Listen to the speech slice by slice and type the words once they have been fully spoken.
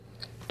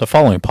The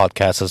following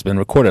podcast has been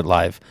recorded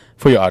live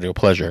for your audio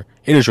pleasure.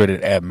 It is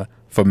rated M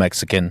for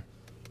Mexican.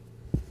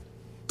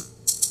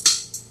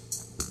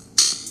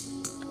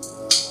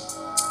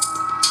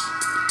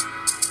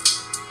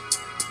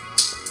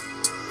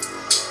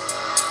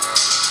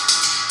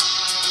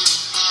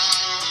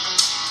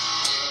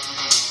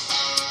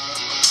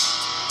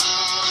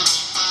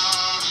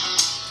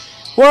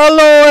 Well,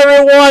 hello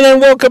everyone, and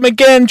welcome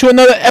again to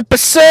another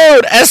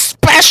episode, a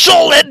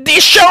special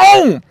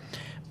edition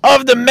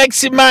of the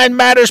Mexi-Mind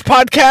Matters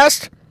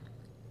podcast.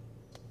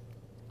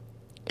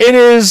 It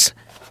is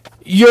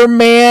your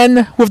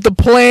man with the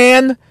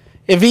plan.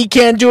 If he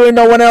can't do it,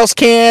 no one else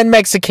can.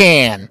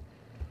 Mexican.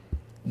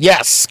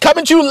 Yes,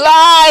 coming to you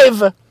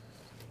live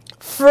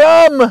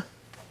from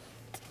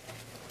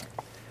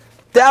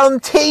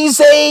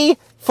Dantese,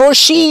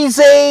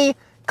 Forchise,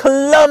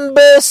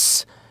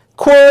 Columbus,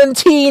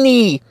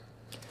 Quarantini.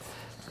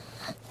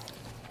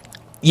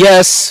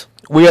 Yes,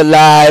 we are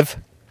live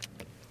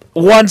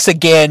once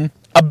again,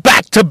 a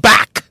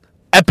back-to-back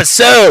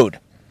episode.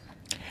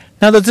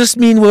 Now, does this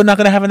mean we're not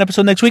going to have an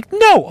episode next week?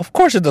 No, of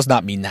course it does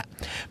not mean that.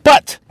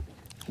 But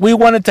we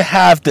wanted to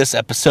have this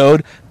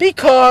episode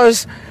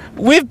because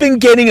we've been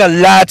getting a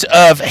lot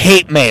of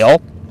hate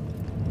mail.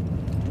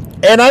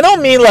 And I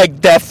don't mean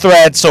like death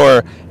threats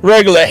or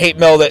regular hate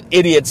mail that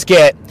idiots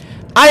get.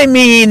 I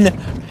mean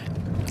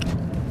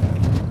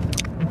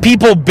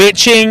people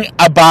bitching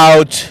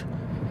about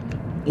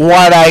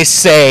what I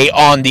say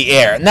on the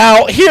air.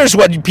 Now, here's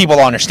what people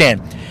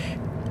understand.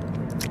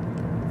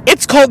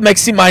 It's called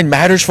Mexi-Mind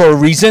Matters for a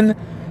reason.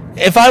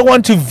 If I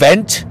want to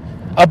vent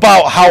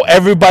about how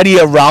everybody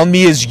around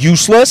me is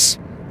useless,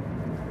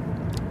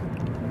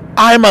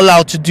 I'm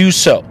allowed to do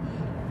so.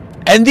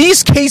 And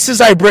these cases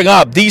I bring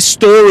up, these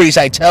stories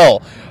I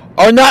tell,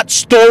 are not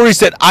stories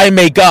that I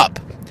make up.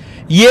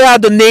 Yeah,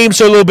 the names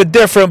are a little bit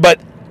different,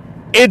 but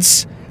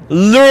it's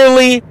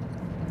literally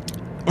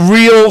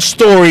real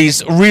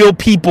stories, real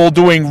people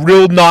doing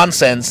real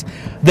nonsense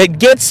that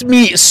gets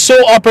me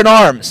so up in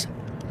arms.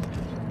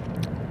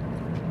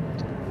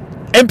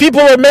 And people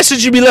are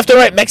messaging me left and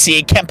right. Mexi,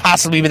 it can't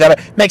possibly be that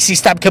bad. Mexi,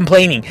 stop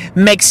complaining.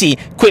 Mexi,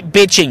 quit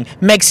bitching.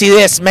 Mexi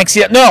this,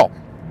 Mexi that. No.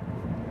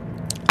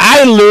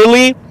 I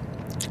literally...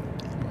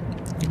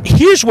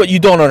 Here's what you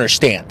don't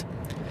understand.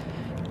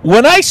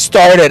 When I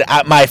started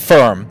at my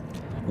firm,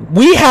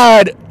 we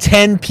had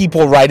 10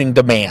 people writing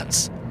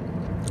demands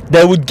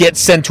that would get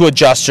sent to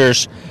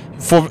adjusters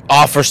for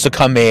offers to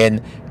come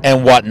in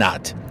and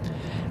whatnot.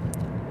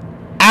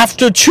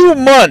 After 2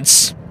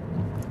 months,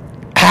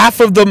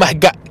 half of them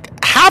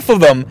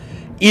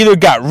either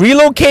got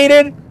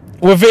relocated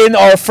within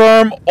our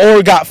firm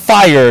or got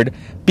fired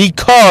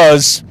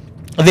because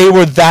they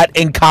were that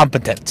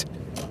incompetent.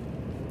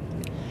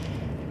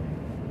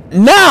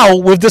 Now,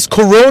 with this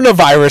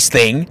coronavirus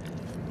thing,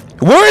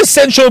 we're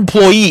essential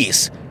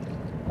employees.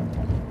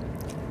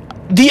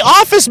 The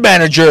office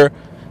manager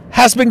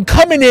has been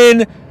coming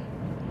in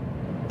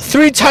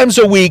 3 times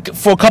a week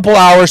for a couple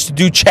hours to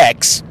do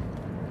checks.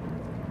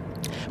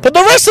 But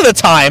the rest of the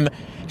time,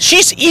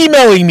 she's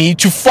emailing me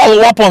to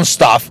follow up on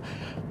stuff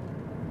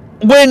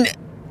when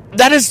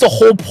that is the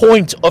whole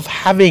point of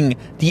having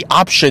the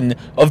option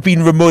of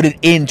being remoted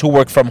in to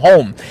work from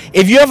home.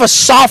 If you have a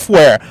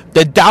software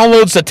that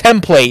downloads the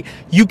template,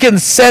 you can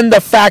send the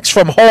fax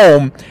from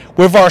home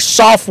with our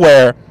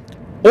software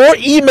or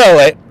email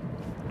it.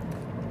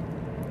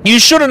 You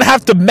shouldn't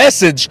have to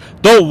message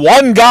the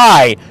one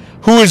guy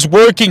who is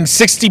working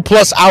 60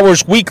 plus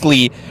hours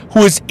weekly,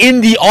 who is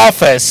in the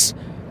office,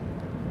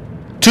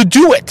 to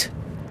do it.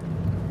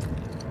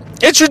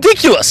 It's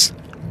ridiculous.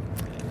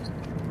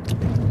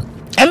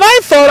 And I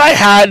thought I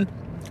had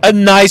a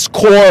nice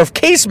core of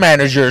case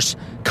managers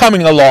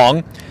coming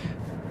along,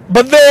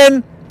 but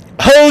then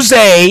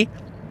Jose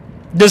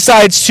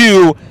decides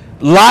to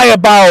lie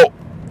about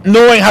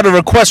knowing how to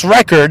request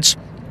records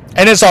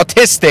and is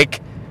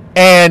autistic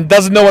and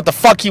doesn't know what the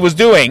fuck he was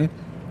doing.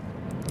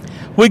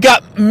 We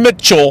got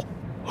Mitchell,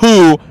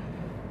 who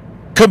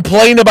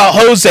complained about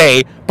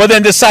Jose, but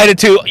then decided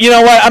to, you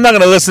know what, I'm not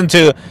going to listen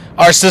to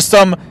our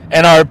system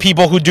and our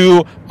people who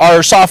do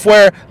our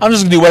software. I'm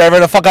just going to do whatever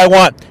the fuck I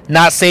want.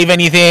 Not save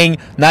anything,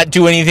 not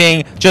do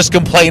anything, just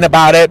complain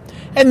about it,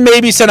 and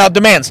maybe send out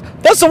demands.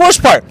 That's the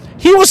worst part.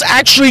 He was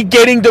actually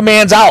getting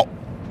demands out.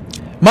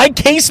 My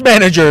case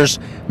managers,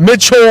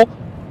 Mitchell,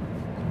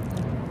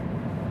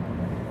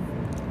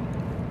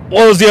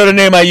 what was the other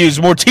name I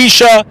used?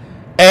 Morticia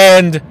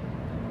and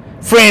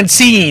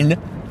Francine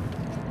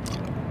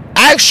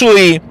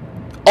actually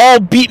all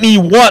beat me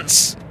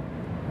once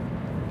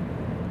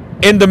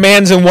in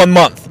demands in 1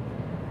 month.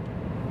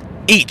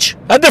 Each.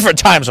 At different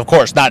times, of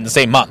course, not in the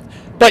same month.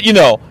 But, you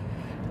know.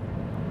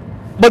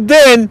 But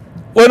then,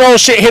 when all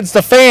shit hits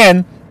the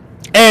fan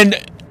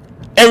and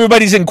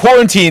everybody's in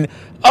quarantine,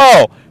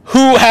 oh,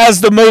 who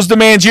has the most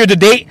demands year to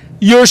date?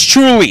 Yours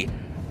truly.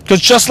 Because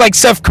just like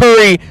Seth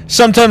Curry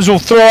sometimes will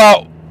throw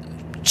out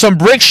some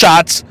brick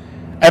shots,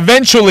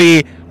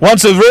 eventually,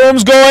 once the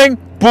rhythm's going,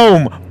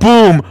 boom,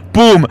 boom,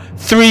 boom,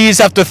 threes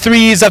after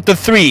threes after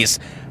threes.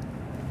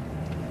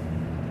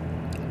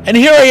 And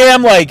here I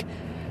am like,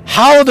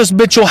 how does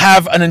Mitchell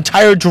have an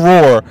entire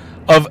drawer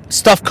of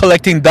stuff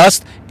collecting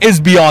dust is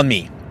beyond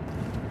me.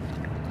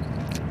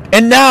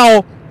 And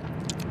now,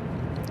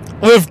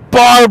 with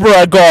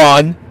Barbara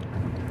gone,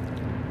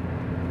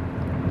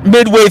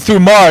 midway through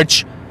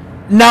March,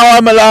 now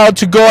I'm allowed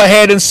to go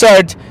ahead and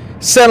start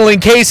settling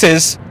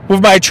cases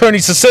with my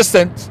attorney's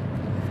assistant.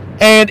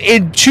 And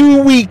in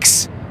 2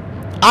 weeks,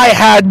 I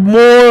had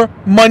more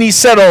money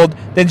settled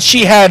than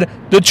she had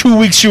the 2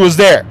 weeks she was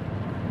there.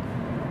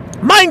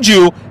 Mind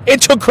you,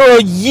 it took her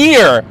a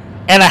year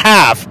and a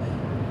half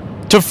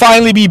to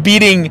finally be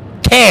beating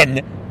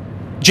Ken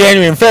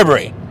January and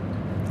February.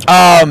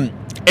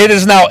 It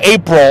is now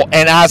April,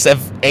 and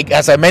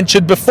as I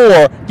mentioned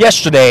before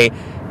yesterday,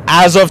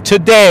 as of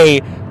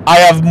today, I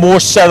have more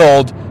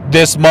settled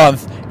this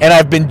month, and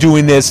I've been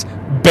doing this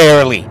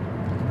barely,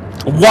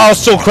 while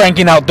still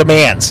cranking out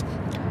demands.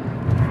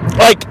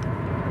 Like,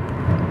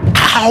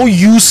 how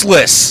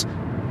useless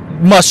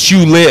must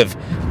you live?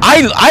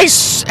 I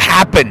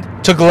happened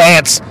to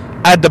glance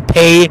at the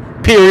pay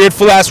period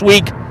for last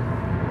week.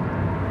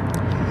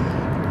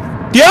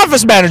 The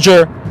office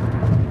manager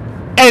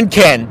and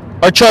Ken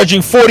are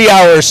charging 40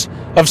 hours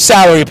of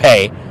salary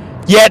pay,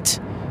 yet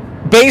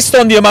based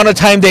on the amount of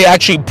time they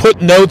actually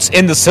put notes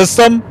in the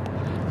system,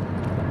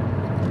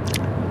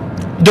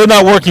 they're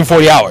not working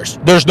 40 hours.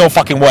 There's no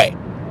fucking way.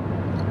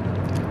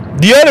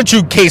 The other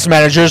two case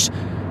managers,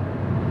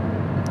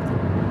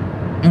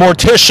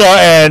 Morticia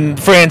and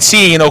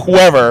Francine or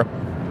whoever,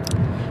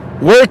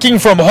 working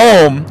from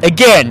home,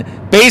 again,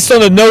 based on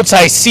the notes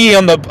I see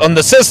on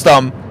the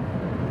system,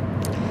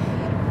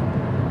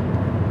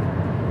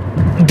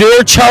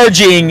 they're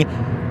charging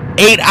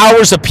 8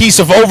 hours a piece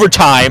of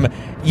overtime,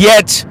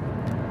 yet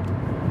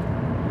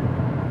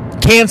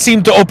can't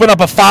seem to open up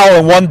a file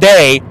in one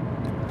day.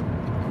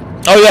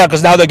 Oh yeah,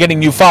 because now they're getting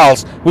new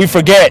files. We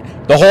forget,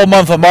 the whole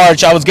month of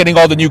March, I was getting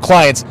all the new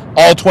clients,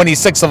 all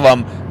 26 of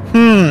them.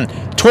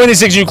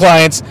 26 new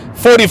clients,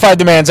 45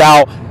 demands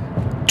out,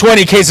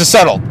 20 cases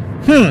settled.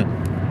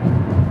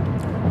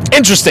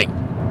 Interesting.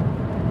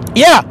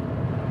 Yeah.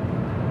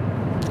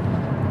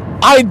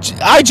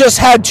 I just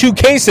had 2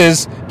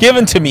 cases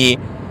given to me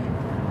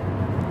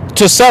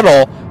to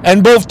settle,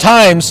 and both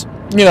times,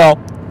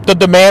 the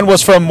demand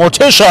was from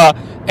Morticia,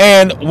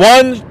 and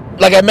one,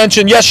 like I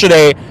mentioned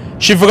yesterday,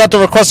 she forgot to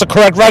request the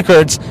correct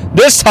records.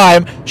 This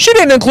time, she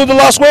didn't include the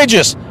lost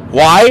wages.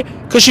 Why?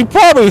 Because she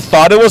probably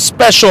thought it was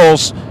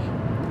specials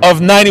of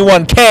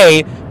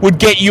 $91K would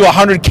get you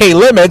 $100K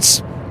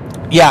limits.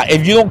 Yeah,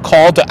 if you don't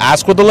call to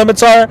ask what the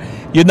limits are,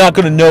 you're not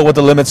going to know what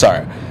the limits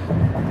are.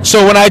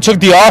 So when I took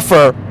the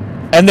offer,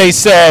 and they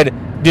said,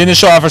 the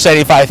initial offer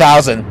said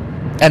 $85,000,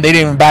 and they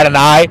didn't even bat an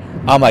eye,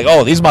 I'm like,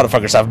 oh, these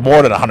motherfuckers have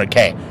more than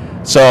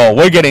 $100K. So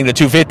we're getting the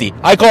 $250.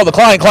 I call the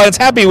client's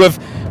happy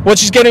with what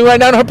she's getting right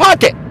now in her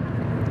pocket.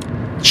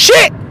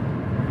 Shit!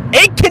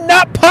 It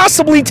cannot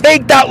possibly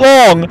take that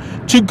long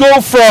to go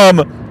from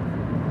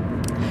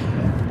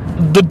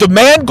the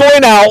demand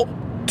going out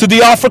to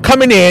the offer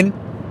coming in,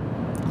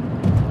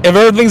 if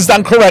everything's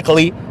done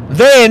correctly.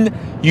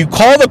 Then you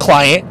call the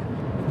client,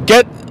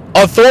 get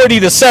authority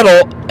to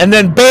settle, and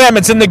then bam,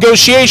 it's in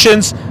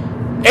negotiations.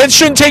 It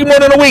shouldn't take more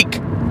than a week.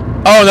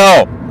 Oh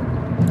no.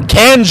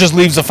 Ken just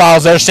leaves the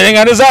files there sitting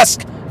on his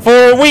desk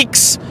for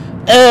weeks.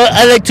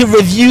 I like to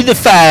review the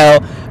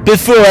file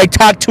before I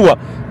talk to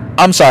him.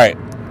 I'm sorry.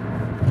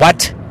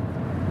 What?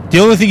 The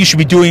only thing you should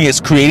be doing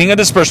is creating a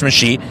disbursement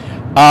sheet.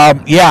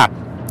 Yeah,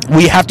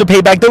 we have to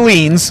pay back the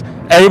liens.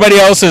 Everybody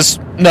else is,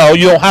 no,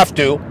 you don't have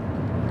to.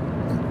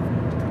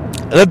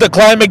 Let the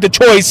client make the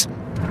choice.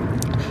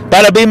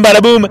 Bada bing,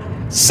 bada boom.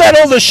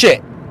 Settle the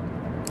shit.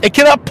 It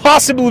cannot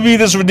possibly be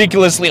this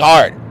ridiculously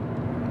hard.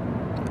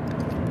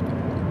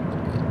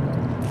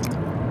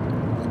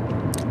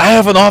 I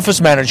have an office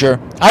manager.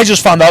 I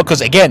just found out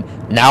because, again,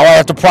 now I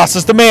have to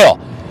process the mail.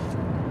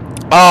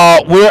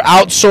 We're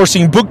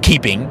outsourcing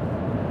bookkeeping.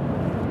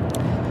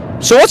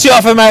 So what's the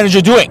office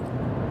manager doing?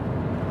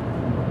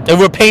 If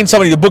we're paying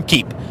somebody to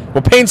bookkeep,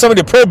 we're paying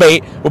somebody to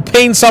probate, we're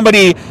paying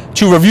somebody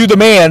to review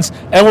demands,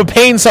 and we're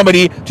paying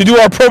somebody to do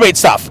our probate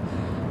stuff.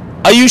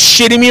 Are you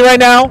shitting me right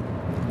now?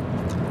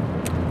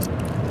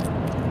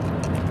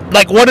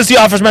 Like, what is the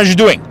office manager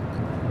doing?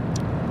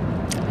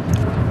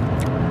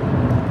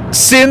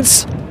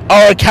 Since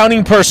our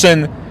accounting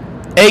person,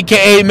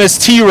 aka Miss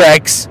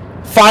T-Rex,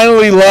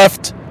 finally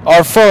left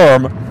our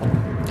firm,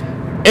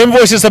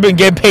 invoices have been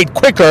getting paid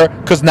quicker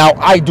because now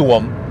I do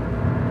them.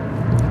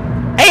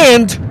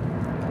 And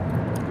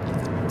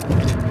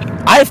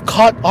I've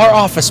caught our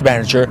office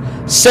manager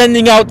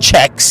sending out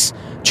checks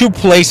to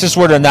places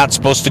where they're not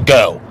supposed to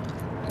go.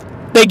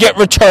 They get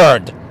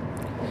returned.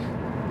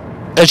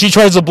 And she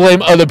tries to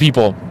blame other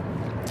people.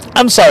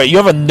 I'm sorry, you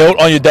have a note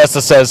on your desk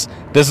that says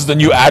this is the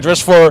new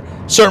address for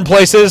certain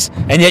places,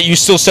 and yet you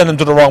still send them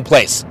to the wrong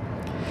place.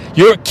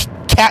 You're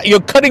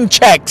cutting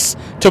checks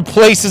to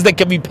places that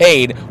can be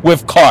paid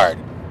with card.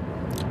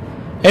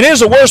 And here's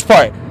the worst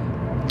part.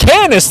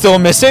 Ken is still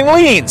missing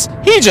liens.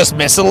 He just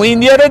missed a lien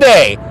the other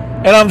day.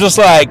 And I'm just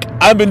like,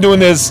 I've been doing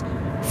this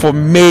for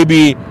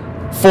maybe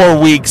 4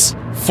 weeks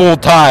full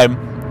time,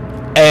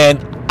 and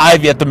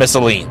I've yet to miss a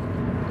lien.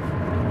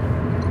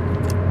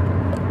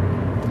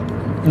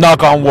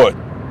 Knock on wood.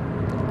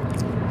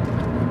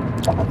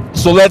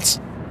 So let's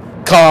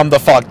calm the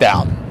fuck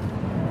down.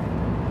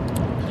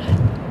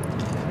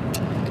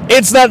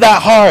 It's not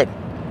that hard.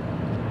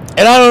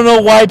 And I don't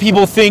know why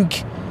people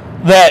think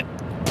that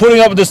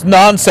putting up with this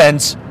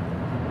nonsense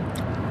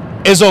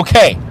is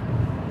okay.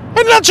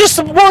 And not just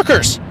the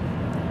workers.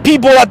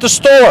 People at the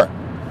store.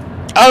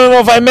 I don't know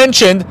if I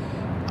mentioned,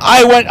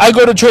 I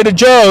go to Trader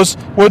Joe's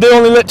where they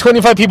only let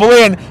 25 people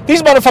in.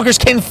 These motherfuckers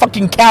can't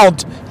fucking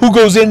count who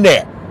goes in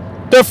there.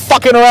 They're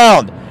fucking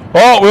around.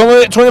 Oh, we only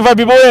let 25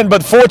 people in,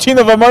 but 14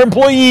 of them are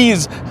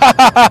employees.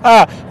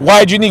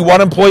 Why do you need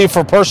one employee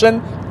per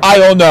person? I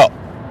don't know.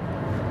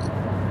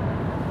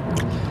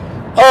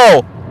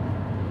 Oh,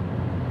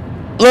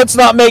 let's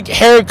not make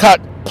haircut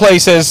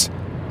places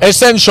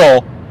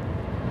essential.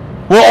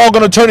 We're all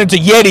going to turn into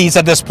Yetis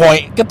at this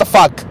point. Get the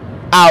fuck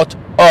out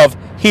of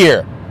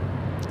here.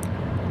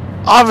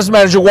 Office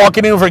manager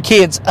walking in with her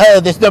kids. Oh,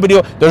 there's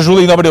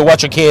really nobody to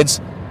watch your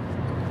kids.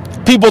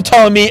 People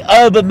telling me,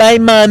 oh, but my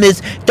mom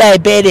is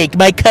diabetic.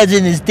 My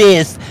cousin is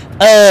this.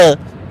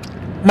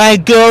 My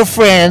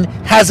girlfriend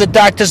has a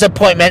doctor's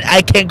appointment.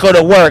 I can't go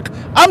to work.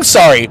 I'm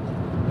sorry.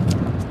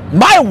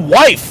 My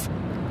wife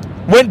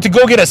went to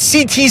go get a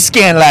CT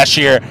scan last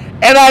year,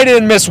 and I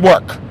didn't miss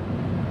work.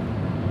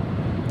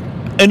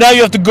 And now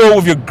you have to go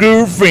with your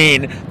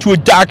girlfriend to a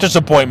doctor's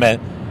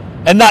appointment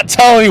and not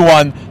tell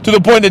anyone, to the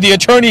point that the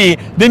attorney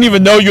didn't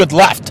even know you had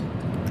left.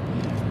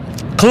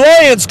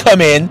 Clients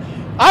come in.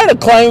 I had a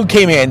client who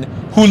came in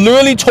who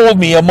literally told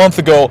me a month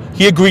ago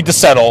he agreed to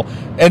settle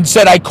and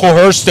said I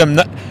coerced him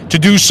to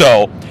do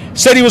so.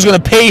 Said he was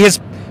going to pay his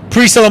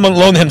pre-settlement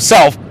loan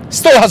himself.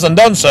 Still hasn't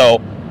done so.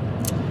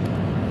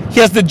 He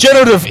has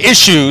degenerative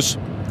issues.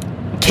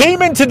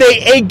 Came in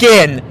today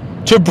again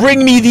to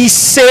bring me these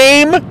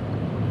same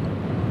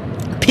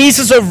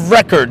pieces of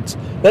records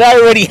that I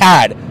already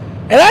had.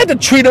 And I had to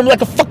treat him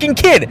like a fucking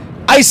kid.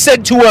 I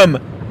said to him,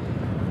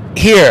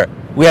 here,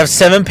 we have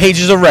 7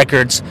 pages of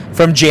records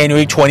from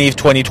January 20th,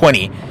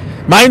 2020.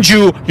 Mind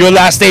you, your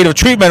last date of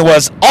treatment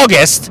was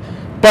August,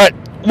 but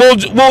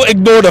we'll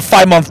ignore the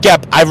 5-month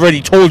gap I've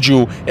already told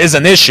you is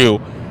an issue.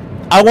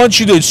 I want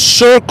you to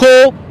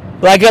circle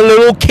like a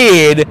little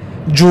kid,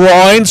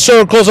 drawing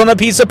circles on a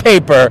piece of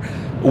paper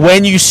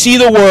when you see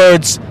the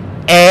words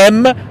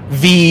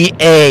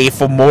MVA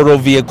for motor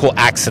vehicle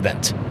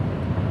accident.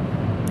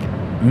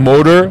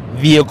 Motor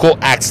vehicle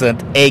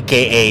accident,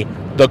 aka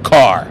the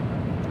car.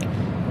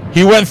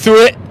 He went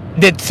through it,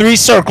 did 3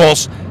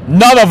 circles.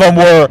 None of them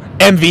were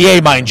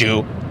MVA, mind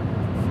you.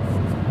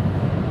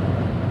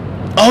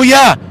 Oh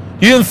yeah,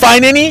 you didn't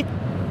find any?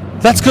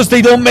 That's because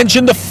they don't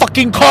mention the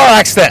fucking car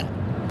accident.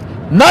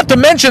 Not to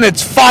mention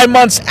it's 5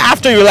 months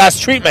after your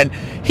last treatment.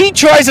 He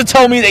tries to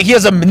tell me that he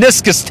has a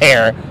meniscus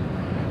tear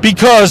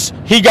because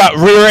he got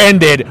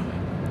rear-ended,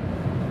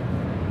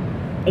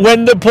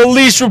 when the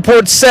police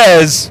report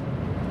says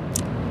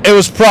it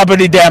was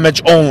property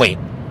damage only.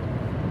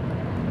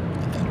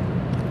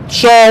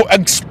 So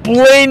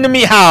explain to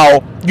me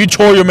how you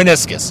tore your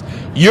meniscus.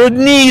 Your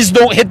knees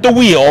don't hit the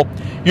wheel.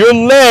 Your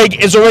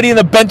leg is already in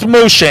a bent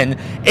motion.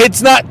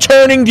 It's not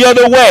turning the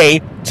other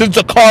way since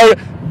the car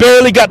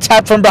barely got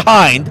tapped from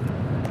behind.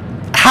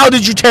 How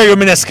did you tear your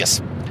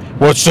meniscus?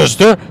 Well,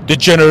 sister,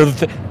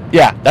 degenerative.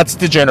 Yeah, that's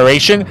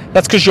degeneration.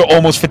 That's because you're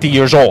almost 50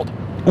 years old.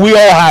 We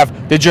all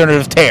have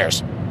degenerative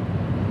tears.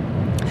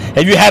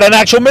 If you had an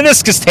actual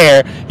meniscus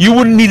tear, you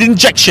wouldn't need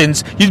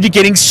injections. You'd be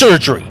getting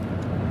surgery.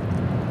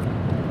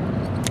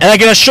 And I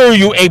can assure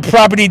you, a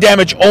property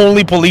damage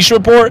only police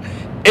report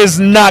is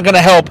not going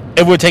to help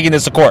if we're taking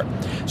this to court.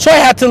 So I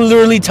had to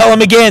literally tell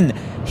him again.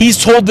 He's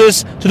told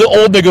this to the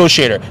old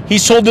negotiator.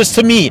 He's told this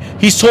to me.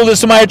 He's told this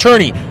to my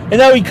attorney. And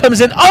now he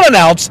comes in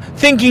unannounced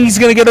thinking he's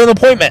going to get an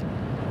appointment.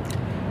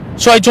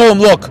 So I told him,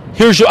 look,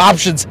 here's your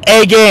options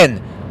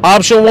again.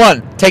 Option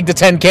 1, take the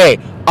 $10K.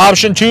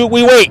 Option 2,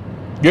 we wait.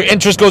 Your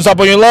interest goes up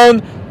on your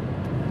loan.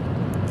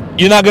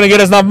 You're not going to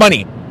get enough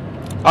money.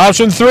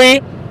 Option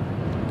 3,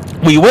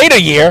 we wait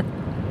a year.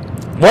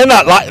 We're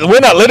not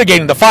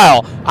litigating the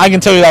file. I can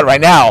tell you that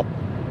right now.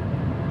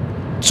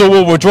 So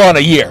we'll withdraw in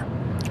a year.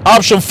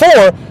 Option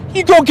 4,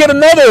 you go get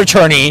another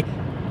attorney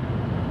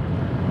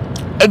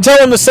and tell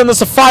him to send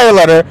us a fire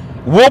letter.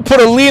 We'll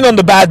put a lien on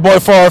the bad boy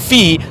for our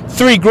fee.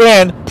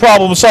 $3,000,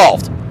 problem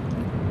solved.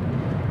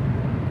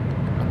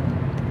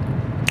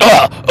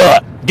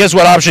 Guess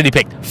what option he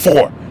picked?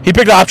 4. He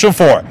picked option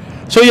 4.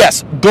 So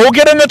yes, go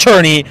get an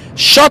attorney.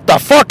 Shut the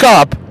fuck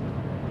up.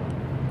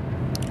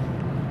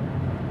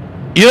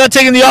 You're not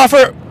taking the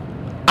offer?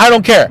 I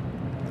don't care.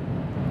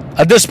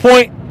 At this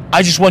point,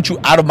 I just want you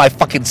out of my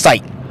fucking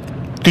sight.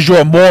 Because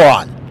you're a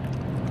moron.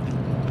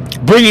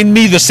 Bringing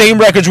me the same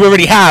records we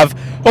already have.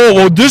 Oh,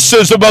 well, this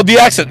says about the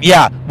accident.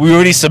 Yeah, we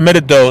already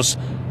submitted those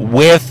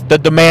with the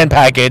demand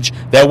package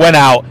that went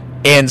out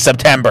in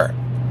September.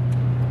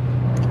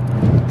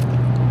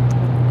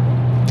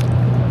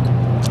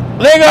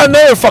 They got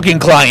another fucking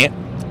client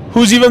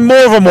who's even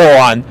more of a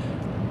moron.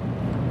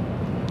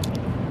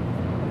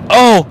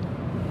 Oh,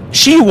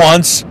 she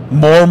wants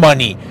more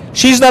money.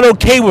 She's not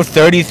okay with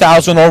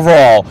 $30,000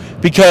 overall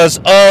because,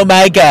 oh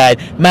my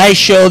God, my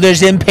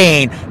shoulder's in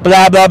pain,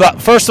 blah, blah, blah.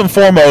 First and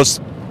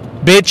foremost,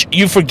 bitch,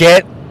 you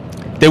forget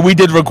that we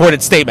did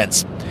recorded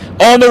statements.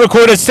 On the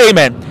recorded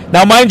statement,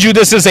 now mind you,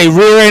 this is a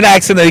rear-end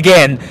accident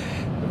again.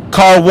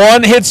 Car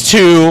 1 hits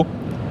 2,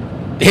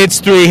 hits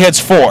 3, hits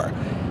 4.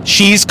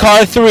 She's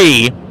car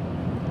 3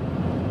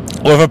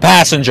 with a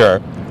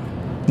passenger.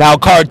 Now,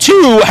 car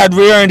 2 had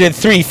rear-ended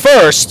 3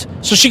 first,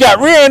 so she got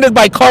rear-ended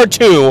by car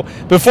 2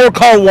 before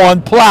car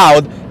 1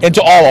 plowed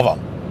into all of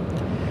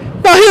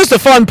them. Now, here's the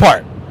fun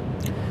part.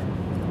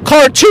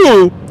 Car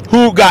 2,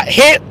 who got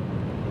hit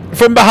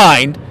from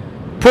behind,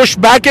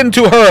 pushed back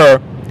into her,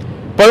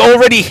 but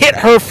already hit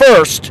her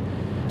first.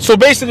 So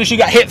basically, she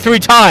got hit 3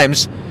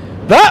 times.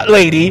 That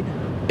lady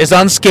is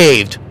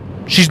unscathed.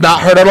 She's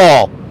not hurt at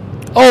all.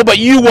 Oh, but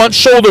you want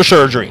shoulder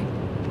surgery.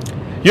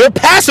 Your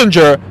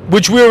passenger,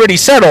 which we already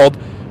settled,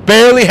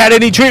 barely had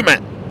any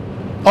treatment.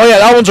 Oh yeah,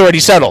 that one's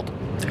already settled.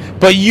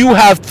 But you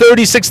have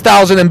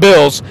 $36,000 in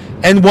bills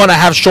and want to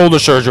have shoulder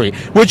surgery,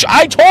 which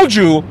I told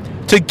you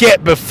to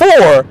get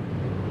before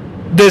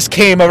this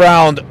came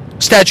around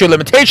statute of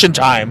limitation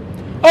time.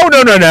 Oh,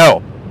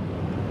 no.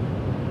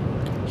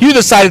 You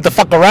decided to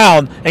fuck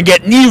around and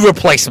get knee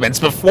replacements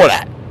before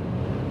that.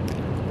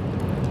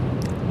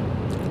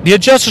 The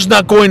adjuster's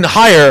not going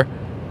higher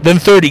than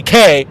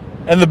 $30,000,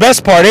 and the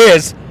best part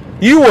is,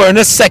 you were in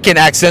a second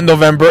accident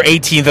November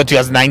 18th of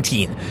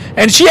 2019.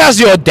 And she has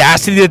the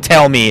audacity to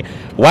tell me,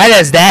 why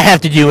does that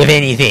have to do with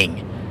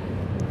anything?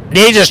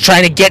 They're just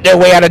trying to get their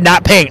way out of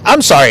not paying.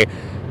 I'm sorry.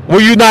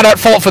 Were you not at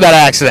fault for that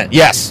accident?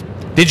 Yes.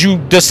 Did you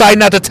decide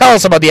not to tell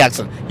us about the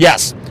accident?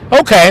 Yes.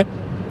 Okay.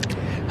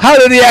 How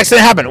did the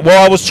accident happen?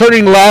 Well, I was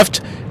turning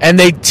left and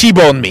they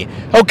T-boned me.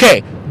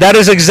 Okay. That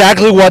is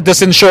exactly what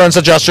this insurance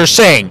adjuster is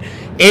saying.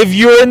 If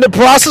you're in the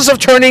process of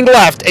turning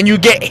left and you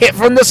get hit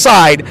from the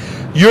side,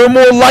 you're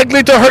more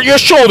likely to hurt your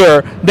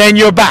shoulder than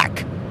your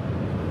back.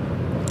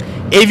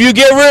 If you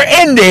get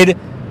rear-ended,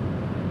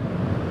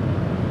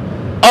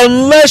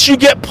 unless you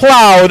get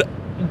plowed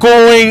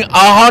going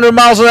 100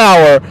 miles an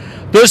hour,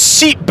 the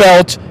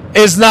seatbelt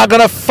is not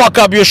going to fuck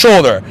up your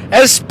shoulder,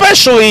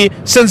 especially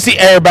since the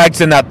airbags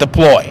did not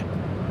deploy.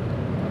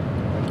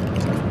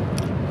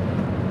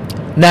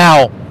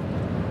 Now,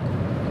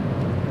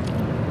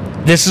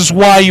 this is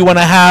why you want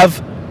to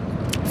have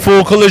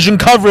full collision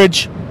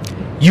coverage,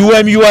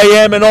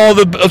 UM, and all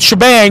the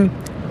shebang,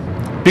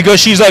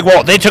 because she's like,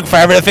 well, they took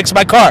forever to fix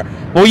my car.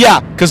 Well, yeah,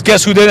 because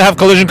guess who didn't have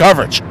collision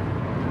coverage?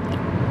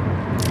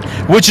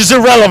 Which is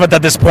irrelevant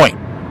at this point.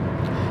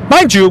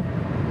 Mind you,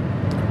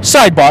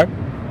 sidebar,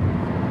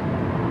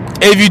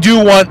 if you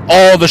do want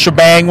all the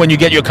shebang when you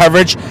get your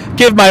coverage,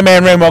 give my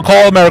man Raymond a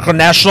call. American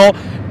National,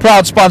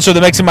 proud sponsor of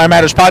the Mexi My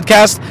Matters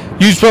podcast.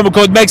 Use promo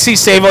code MEXI,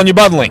 save on your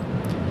bundling.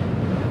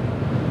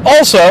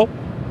 Also,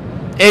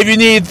 if you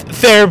need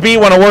therapy,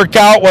 want to work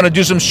out, want to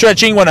do some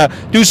stretching, want to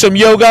do some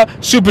yoga,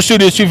 Super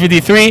Studios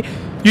 253,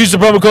 use the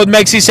promo code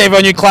MEXI, save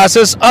on your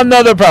classes.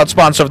 Another proud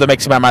sponsor of the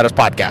Mexi My Matters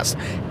podcast.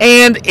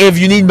 And if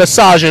you need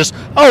massages,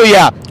 oh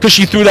yeah, because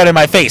she threw that in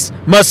my face.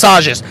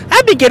 Massages.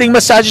 I've been getting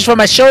massages for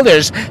my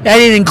shoulders. I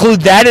didn't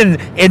include that in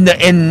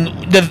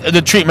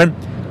the treatment.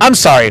 I'm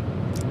sorry.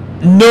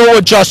 No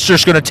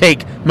adjuster's going to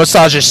take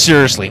massages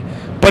seriously.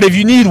 But if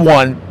you need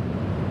one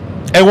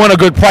and want a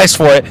good price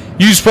for it,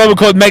 use promo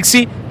code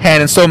MEXI,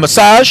 Hand and Stone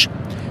Massage.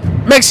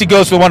 MEXI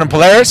goes to the one in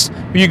Polaris.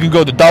 You can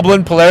go to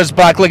Dublin, Polaris,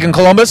 Blacklick, and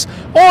Columbus,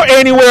 or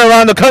anywhere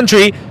around the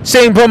country.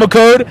 Same promo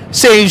code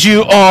saves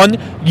you on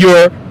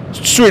your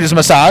sweetest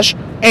massage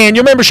and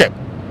your membership.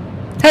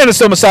 Hand and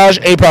Stone Massage,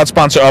 a proud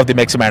sponsor of the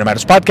Mexi My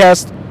Matters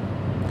podcast.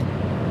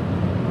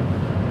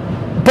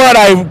 But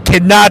I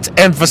cannot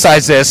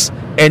emphasize this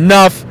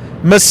enough.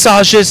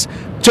 Massages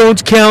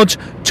don't count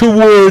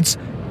towards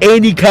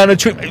any kind of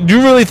treatment. Do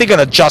you really think an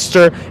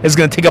adjuster is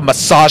going to take a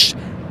massage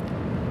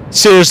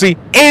seriously?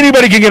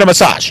 Anybody can get a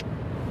massage.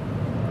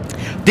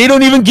 They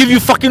don't even give you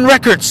fucking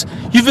records.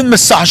 You've been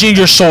massaging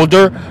your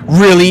shoulder,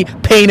 really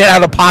paying it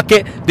out of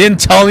pocket, didn't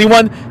tell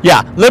anyone?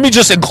 Yeah, let me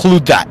just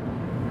include that.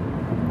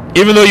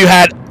 Even though you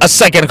had a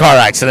second car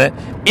accident,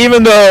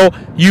 even though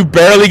you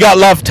barely got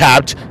love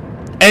tapped,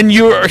 and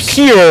you're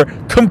here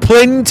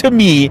complaining to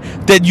me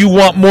that you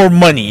want more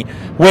money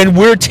when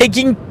we're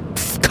taking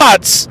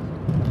cuts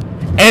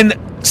and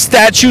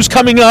statues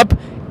coming up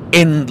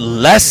in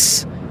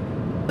less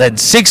than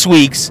 6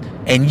 weeks,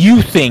 and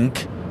you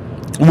think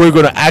we're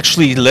going to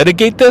actually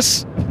litigate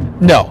this?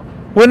 No,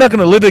 we're not going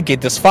to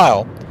litigate this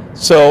file.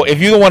 So if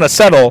you don't want to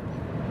settle,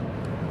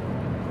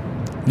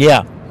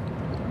 yeah,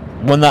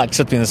 we're not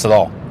accepting this at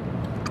all.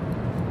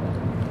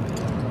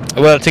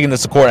 We're not taking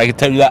this to court. I can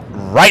tell you that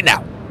right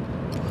now.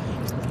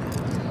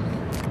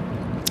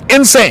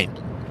 Insane.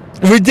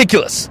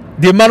 Ridiculous.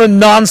 The amount of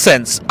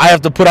nonsense I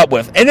have to put up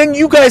with. And then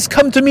you guys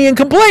come to me and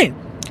complain.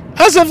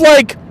 As if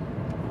like,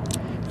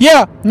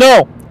 yeah,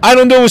 no, I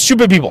don't deal with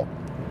stupid people.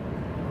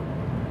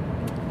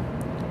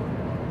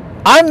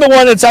 I'm the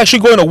one that's actually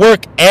going to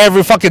work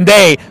every fucking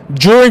day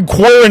during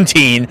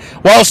quarantine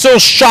while still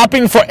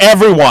shopping for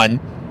everyone.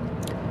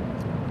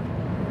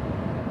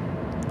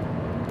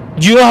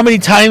 Do you know how many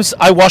times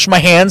I wash my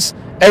hands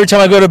every time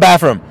I go to the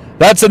bathroom?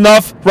 That's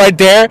enough right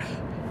there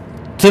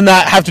to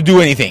not have to do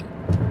anything.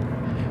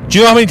 Do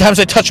you know how many times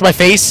I touch my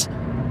face?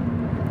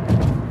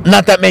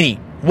 Not that many.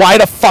 Why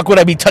the fuck would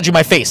I be touching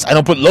my face? I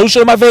don't put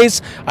lotion on my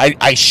face.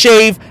 I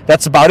shave.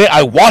 That's about it.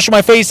 I wash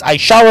my face. I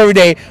shower every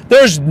day.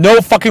 There's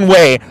no fucking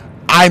way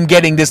I'm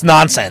getting this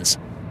nonsense.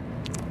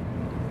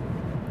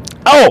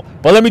 Oh,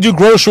 but let me do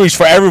groceries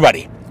for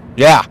everybody.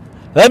 Yeah.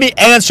 Let me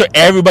answer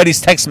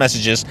everybody's text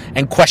messages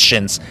and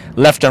questions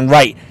left and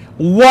right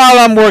while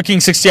I'm working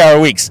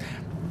 60-hour weeks.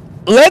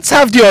 Let's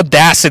have the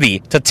audacity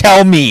to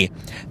tell me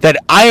that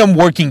I am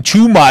working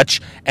too much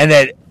and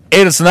that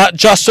it is not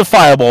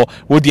justifiable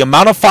with the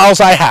amount of files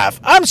I have.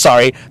 I'm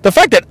sorry. The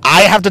fact that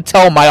I have to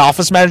tell my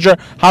office manager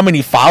how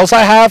many files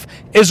I have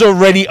is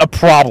already a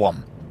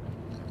problem.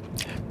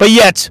 But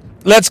yet,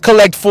 let's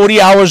collect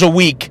 40 hours a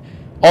week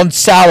on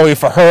salary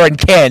for her and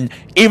Ken,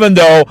 even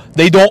though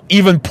they don't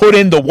even put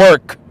in the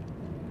work.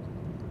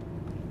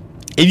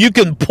 If you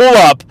can pull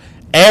up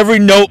every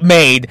note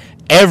made,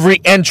 every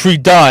entry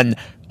done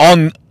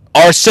on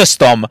our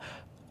system,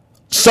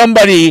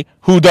 somebody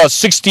who does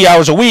 60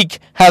 hours a week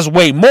has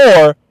way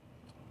more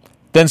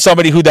than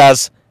somebody who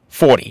does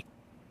 40,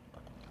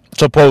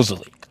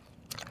 supposedly.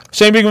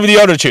 Same thing with the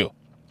other two.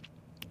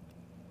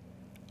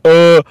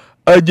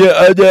 And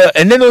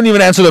they don't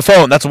even answer the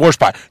phone. That's the worst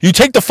part. You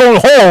take the phone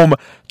home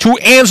to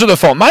answer the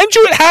phone. Mind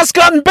you, it has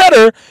gotten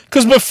better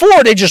because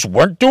before they just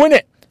weren't doing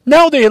it.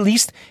 Now they at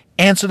least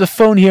answer the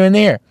phone here and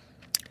there.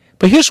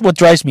 But here's what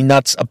drives me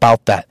nuts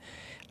about that.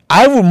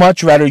 I would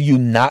much rather you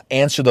not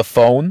answer the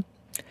phone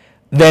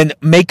than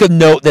make a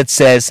note that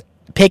says,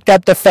 picked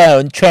up the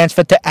phone,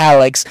 transfer to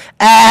Alex.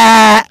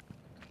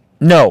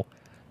 No.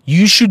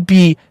 You should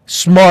be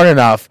smart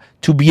enough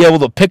to be able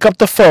to pick up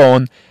the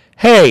phone.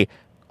 Hey,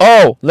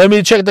 let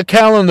me check the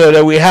calendar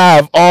that we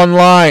have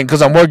online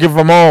because I'm working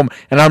from home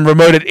and I'm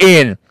remoted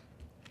in.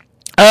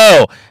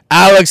 Oh,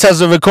 Alex has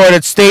a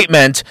recorded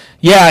statement.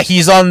 Yeah,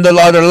 he's on the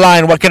other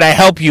line. What can I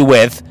help you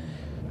with?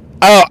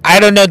 Oh, I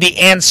don't know the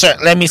answer.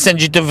 Let me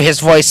send you to his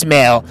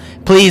voicemail.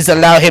 Please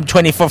allow him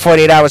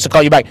 48 hours to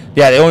call you back.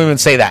 Yeah, they don't even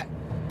say that.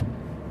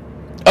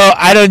 Oh,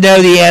 I don't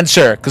know the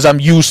answer because I'm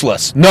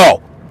useless.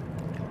 No.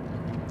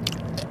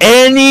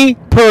 Any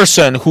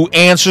person who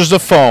answers the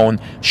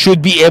phone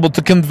should be able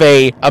to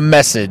convey a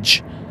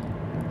message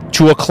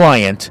to a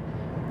client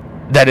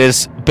that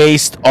is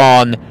based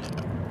on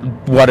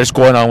what is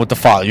going on with the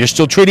file. You're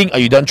still treating? Are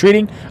you done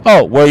treating?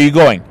 Oh, where are you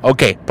going?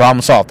 Okay,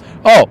 problem solved.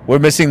 Oh, we're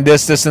missing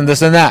this, and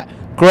this, and that.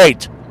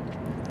 Great.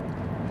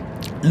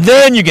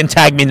 Then you can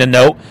tag me in the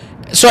note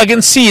so I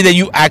can see that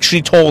you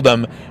actually told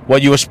them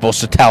what you were supposed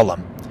to tell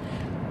them.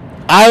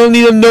 I don't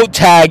need a note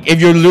tag if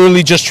you're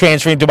literally just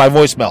transferring to my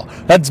voicemail.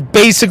 That's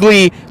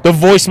basically the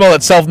voicemail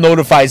itself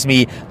notifies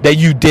me that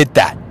you did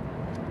that.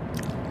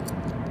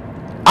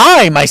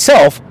 I,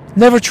 myself,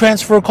 never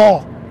transfer a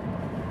call.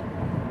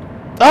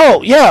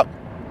 Oh, yeah.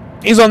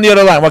 He's on the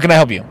other line. What can I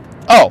help you?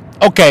 Oh,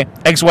 okay.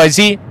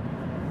 XYZ,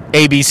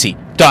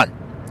 ABC. Done.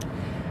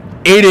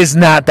 It is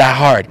not that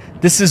hard.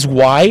 This is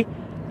why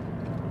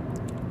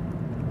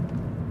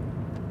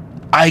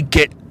I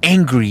get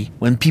angry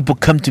when people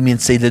come to me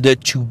and say that they're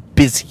too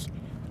busy.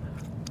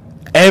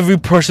 Every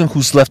person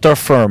who's left our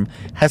firm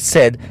has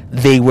said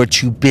they were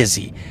too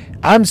busy.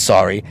 I'm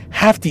sorry.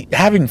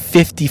 Having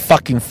 50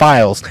 fucking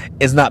files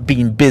is not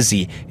being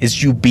busy.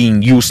 It's you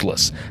being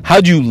useless.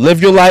 How do you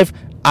live your life?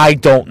 I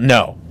don't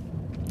know.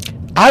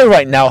 I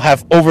right now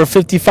have over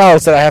 50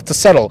 files that I have to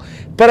settle,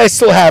 but I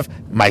still have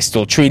my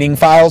still treating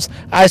files.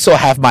 I still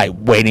have my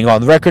waiting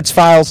on records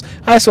files.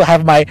 I still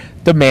have my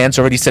demands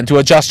already sent to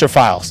adjuster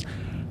files.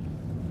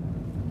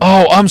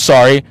 Oh, I'm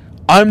sorry.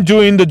 I'm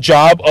doing the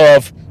job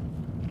of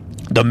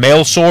the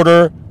mail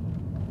sorter,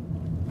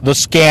 the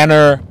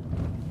scanner,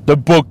 the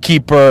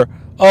bookkeeper.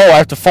 Oh, I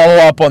have to follow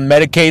up on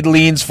Medicaid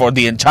liens for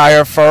the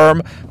entire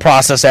firm,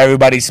 process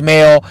everybody's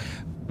mail,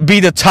 be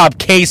the top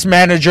case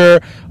manager,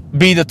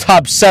 be the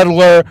top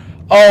settler.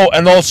 Oh,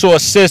 and also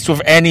assist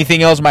with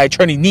anything else my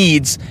attorney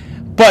needs.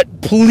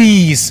 But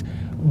please,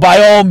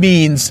 by all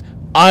means,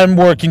 I'm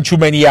working too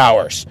many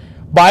hours.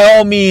 By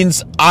all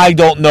means, I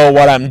don't know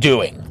what I'm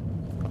doing.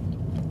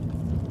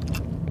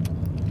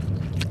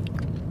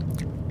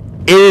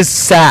 It is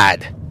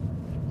sad.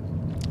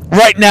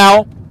 Right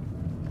now,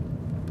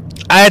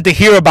 I had to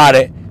hear about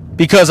it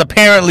because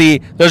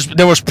apparently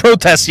there was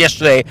protests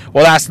yesterday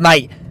or last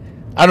night.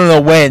 I don't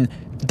know when,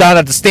 down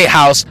at the State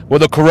House where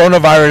the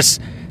coronavirus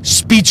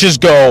speeches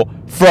go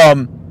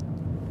from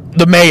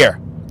the mayor.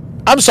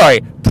 I'm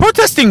sorry,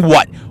 protesting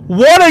what?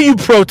 What are you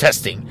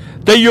protesting?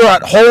 That you're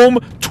at home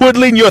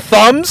twiddling your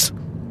thumbs?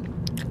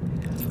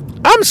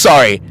 I'm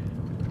sorry.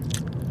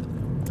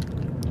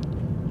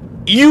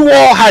 You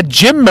all had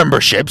gym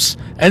memberships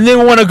and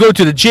didn't want to go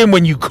to the gym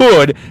when you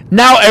could.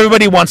 Now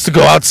everybody wants to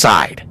go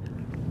outside.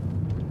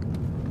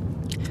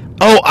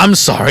 Oh, I'm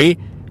sorry.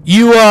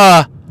 You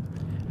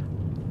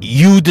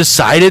you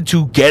decided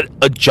to get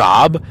a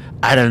job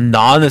at a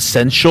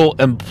non-essential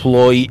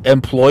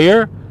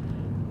employer?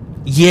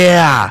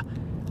 Yeah.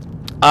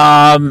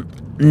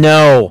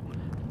 No.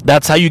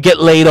 That's how you get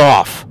laid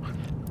off.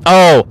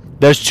 Oh,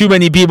 there's too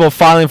many people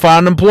filing for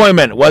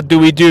unemployment. What do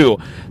we do?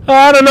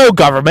 I don't know,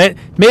 government.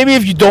 Maybe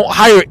if you don't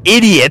hire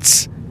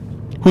idiots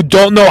who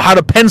don't know how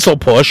to pencil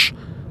push,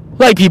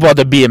 like people at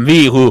the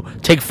BMV who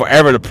take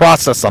forever to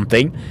process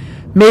something,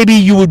 maybe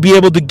you would be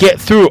able to get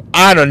through,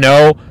 I don't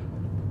know,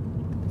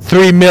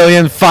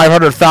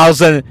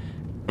 3,500,000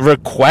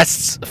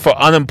 requests for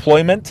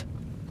unemployment.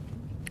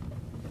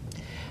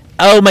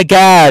 Oh my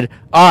God,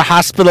 our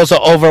hospitals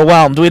are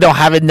overwhelmed. We don't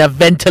have enough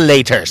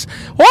ventilators.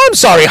 Well, I'm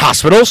sorry,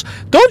 hospitals.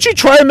 Don't you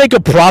try to make a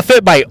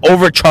profit by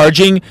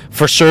overcharging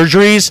for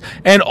surgeries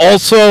and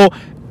also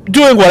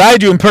doing what I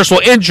do in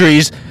personal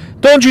injuries?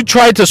 Don't you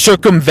try to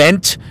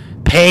circumvent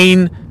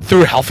paying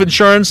through health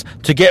insurance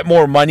to get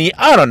more money?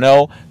 I don't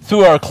know,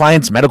 through our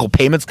clients' medical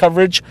payments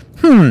coverage?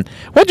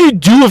 What do you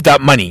do with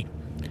that money?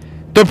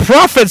 The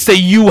profits that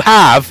you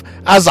have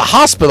as a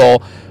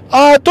hospital,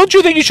 don't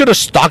you think you should have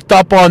stocked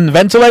up on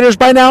ventilators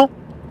by now?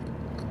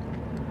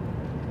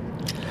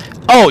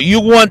 Oh, you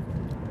want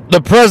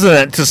the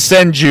president to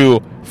send you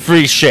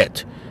free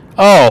shit.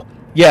 Oh,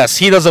 yes,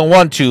 he doesn't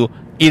want to.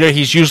 Either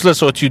he's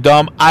useless or too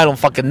dumb. I don't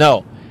fucking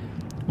know.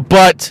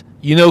 But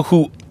you know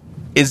who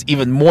is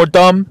even more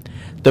dumb?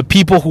 The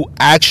people who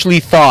actually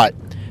thought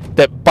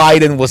that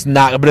Biden was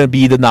not going to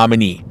be the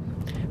nominee.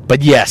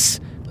 But yes,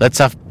 let's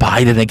have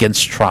Biden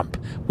against Trump.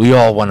 We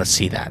all want to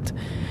see that.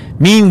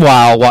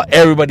 Meanwhile, while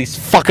everybody's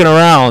fucking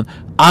around,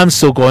 I'm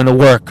still going to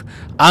work.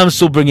 I'm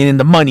still bringing in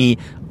the money.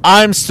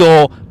 I'm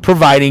still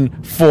providing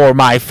for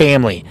my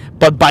family.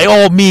 But by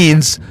all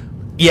means,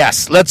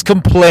 yes, let's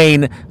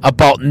complain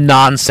about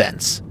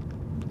nonsense.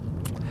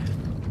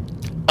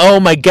 Oh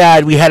my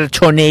God, we had a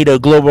tornado,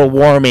 global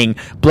warming,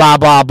 blah,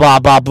 blah, blah,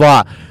 blah,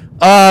 blah.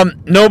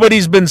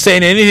 Nobody's been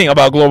saying anything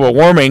about global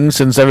warming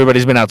since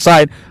everybody's been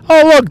outside.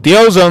 Oh, look, the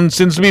ozone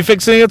seems to be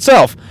fixing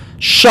itself.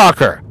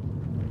 Shocker.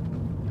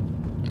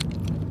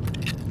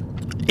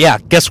 Yeah,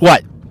 guess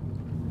what?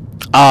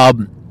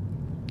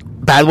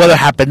 Bad weather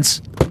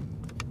happens.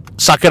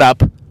 Suck it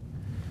up.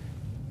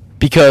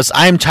 Because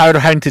I'm tired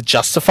of having to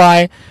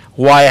justify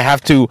why I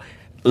have to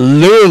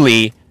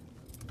literally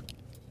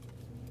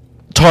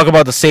talk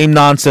about the same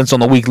nonsense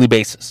on a weekly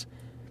basis.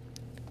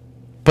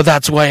 But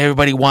that's why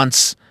everybody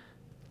wants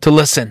to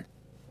listen.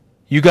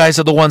 You guys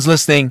are the ones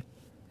listening.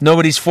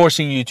 Nobody's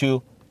forcing you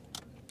to.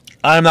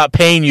 I'm not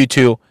paying you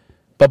to.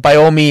 But by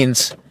all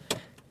means,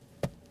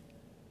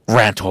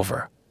 rant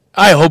over.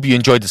 I hope you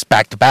enjoyed this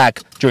back-to-back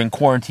during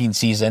quarantine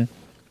season.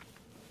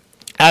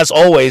 As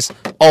always,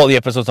 all the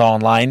episodes are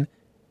online.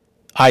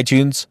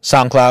 iTunes,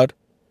 SoundCloud.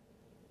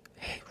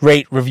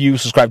 Rate, review,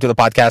 subscribe to the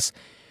podcast.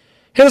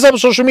 Hit us up on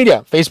social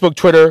media. Facebook,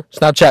 Twitter,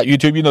 Snapchat,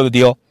 YouTube. You know the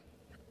deal.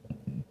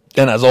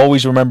 And as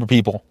always, remember,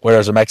 people, where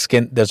there's a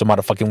Mexican, there's a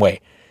motherfucking way.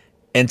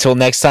 Until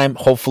next time,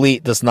 hopefully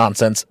this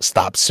nonsense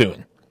stops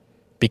soon.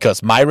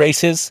 Because my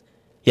races,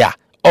 yeah.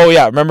 Oh,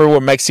 yeah. Remember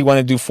when Mexi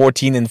wanted to do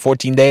 14 in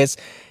 14 days?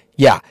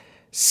 Yeah.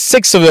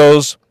 6 of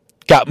those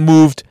got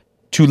moved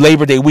to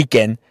Labor Day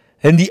weekend.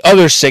 And the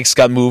other 6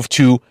 got moved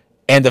to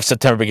end of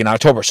September, beginning of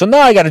October. So now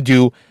I got to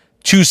do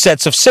 2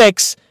 sets of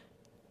 6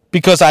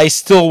 because I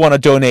still want to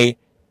donate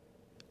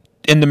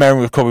in the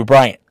memory of Kobe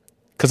Bryant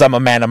because I'm a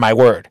man of my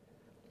word.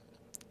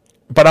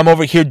 But I'm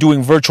over here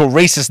doing virtual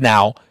races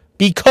now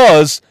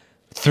because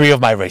 3 of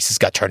my races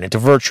got turned into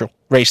virtual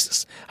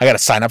races. I got to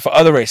sign up for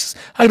other races.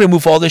 I got to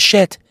move all this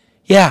shit.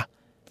 Yeah,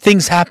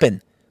 things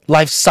happen.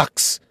 Life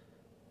sucks.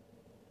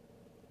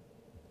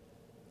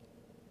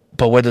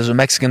 But where there's a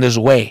Mexican, there's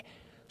a way.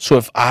 So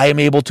if I am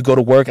able to go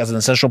to work as an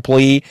essential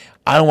employee,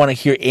 I don't want to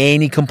hear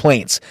any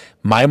complaints.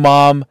 My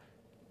mom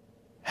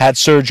had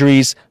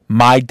surgeries.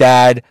 My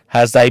dad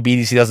has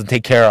diabetes he doesn't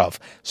take care of.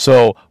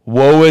 So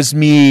woe is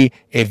me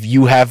if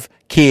you have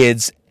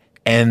kids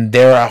and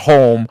they're at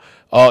home.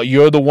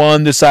 You're the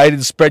one decided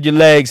to spread your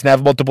legs and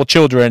have multiple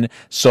children.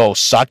 So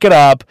suck it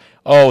up.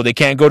 Oh, they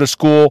can't go to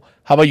school.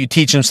 How about you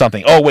teach them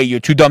something? Oh, wait, you're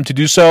too dumb to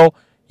do so?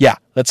 Yeah,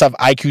 let's have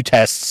IQ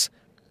tests.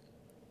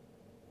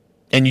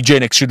 And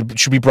eugenics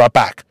should be brought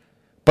back,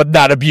 but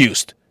not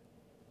abused.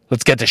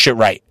 Let's get this shit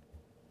right.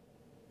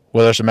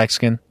 Where there's a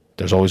Mexican,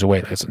 there's always a way,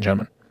 ladies and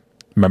gentlemen.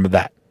 Remember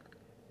that.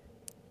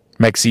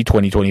 Mexi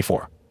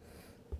 2024.